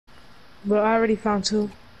Bro, I already found two.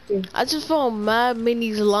 Dude, I just found mad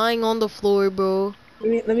minis lying on the floor, bro.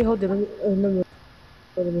 let me hold it. Let me hold it.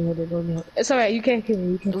 Let me hold it. It's alright. You can't kill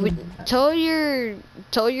me. You can't kill We, me.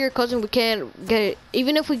 tell your cousin we can't get it.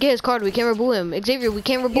 Even if we get his card, we can't remove him. Xavier, we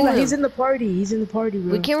can't remove him. He's in the party. He's in the party,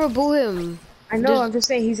 bro. We can't remove him. I know. I'm just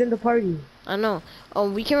saying he's in the party. I know.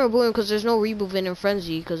 We can't remove him because there's no reboot in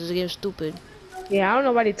Frenzy because this game's stupid. Yeah, I don't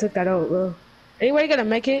know why they took that out, bro. Anybody gonna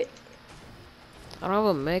make it? I don't have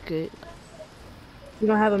a make it. You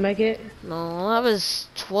don't have a make it? No, all I have is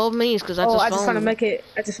 12 minis because I just found a make it.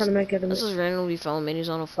 I just found a make it. I just randomly found minis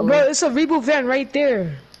on the floor. Bro, it's a reboot van right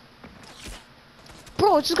there.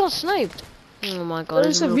 Bro, it just got sniped. Oh my god,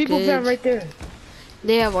 There's a reboot van right there.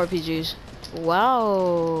 They have RPGs.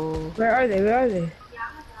 Wow. Where are they? Where are they?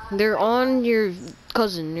 They're on your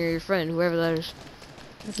cousin or your friend, whoever that is.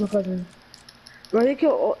 That's my cousin. Bro, they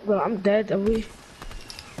killed all, bro, I'm dead. Are we?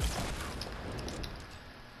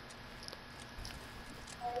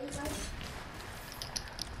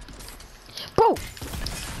 Bro!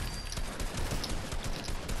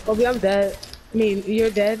 Kobe, I'm dead. I mean, you're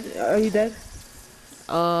dead. Are you dead?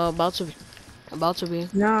 About to be. About to be.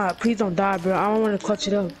 Nah, please don't die, bro. I don't want to clutch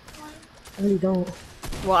it up. I really don't.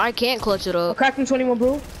 Well, I can't clutch it up. I cracked him 21,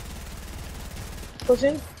 bro.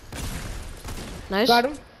 Pushing. Nice. Got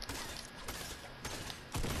him.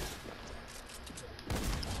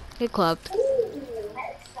 He clapped.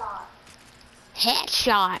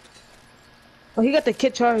 Headshot. Oh, he got the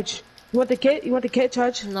kit charge. You want the kit? You want the kit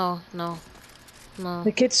charge? No, no, no.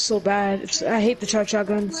 The kit's so bad. I hate the charge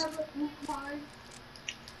shotguns.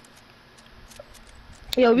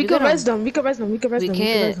 Yo, we could res them. We could res them. We could res them. We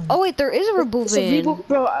can't. Oh wait, there is a reboot van. It's a reboot,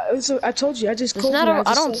 bro. I told you. I just. It's not.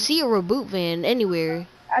 I don't see a reboot van anywhere.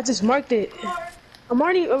 I just marked it. I'm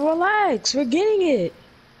already. Relax. We're getting it.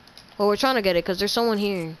 Well, we're trying to get it because there's someone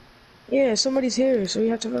here. Yeah, somebody's here, so you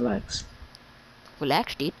have to relax.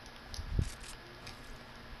 Relax, dude.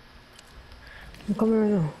 I'm coming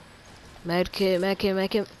right now. Med kit,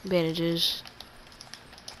 bandages.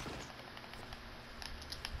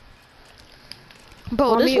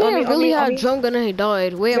 Bro, this man really had drum gun and he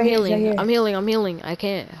died. Wait, I'm healing. I'm healing. I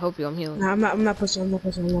can't help you. I'm healing. Nah, I'm not pushing. I'm not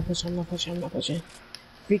pushing.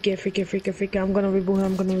 Freak it. I'm gonna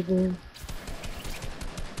reboot him.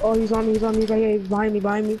 Oh, he's on me. He's right here. He's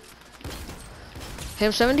behind me.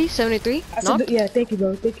 Him 70, 73? Yeah, thank you,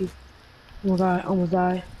 bro. Thank you. Oh my god, almost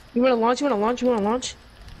died. You wanna launch?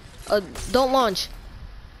 Don't launch.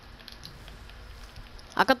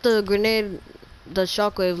 I got the grenade, the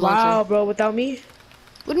shockwave launcher. Wow, bro, without me?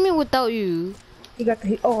 What do you mean without you? He got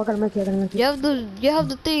the. Oh, I gotta make it. You have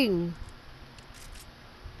the thing.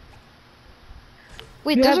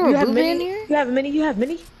 Wait, there's a reboot van here? You have mini?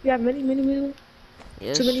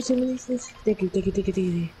 Yes. Too many, please. Thank you.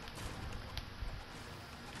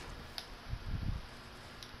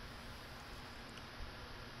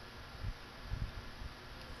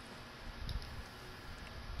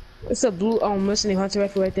 It's a blue mercenary hunter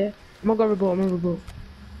rifle right there. I'm gonna go reboot.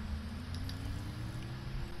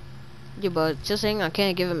 Yeah, but just saying I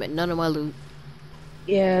can't give him none of my loot.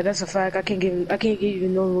 Yeah, that's a fact. I can't give you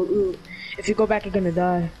no loot. If you go back, you're gonna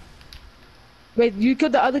die. Wait, you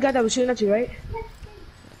killed the other guy that was shooting at you, right?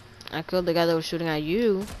 I killed the guy that was shooting at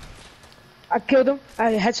you. I killed him.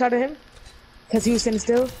 I headshotted him. Cause he was standing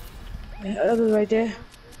still. The other right there.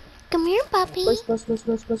 Come here, puppy. Push.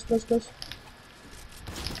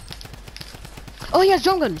 Oh, he has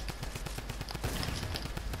drum gun.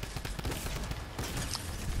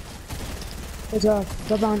 Good job.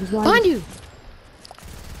 Go Behind you.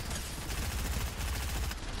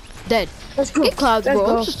 Dead. Let's go. Get clouds,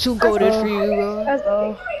 bro. I'm just too goated for you, bro. Let's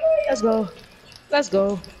go.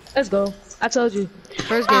 I told you.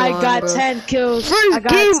 First game I on, got bro. 10 kills. First I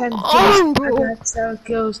got game 10 on, kills. bro. I got 10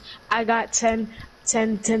 kills. I got 10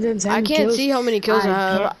 I can't see how many kills I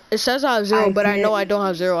have. It says I have 0, but I know I don't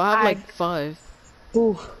have 0. I have like 5.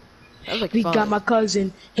 Ooh. We got my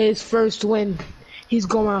cousin, his first win. He's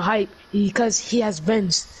going hype because he has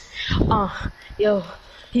wins. Yo,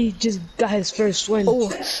 he just got his first win. Oh,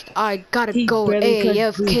 I gotta go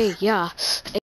AFK, yeah.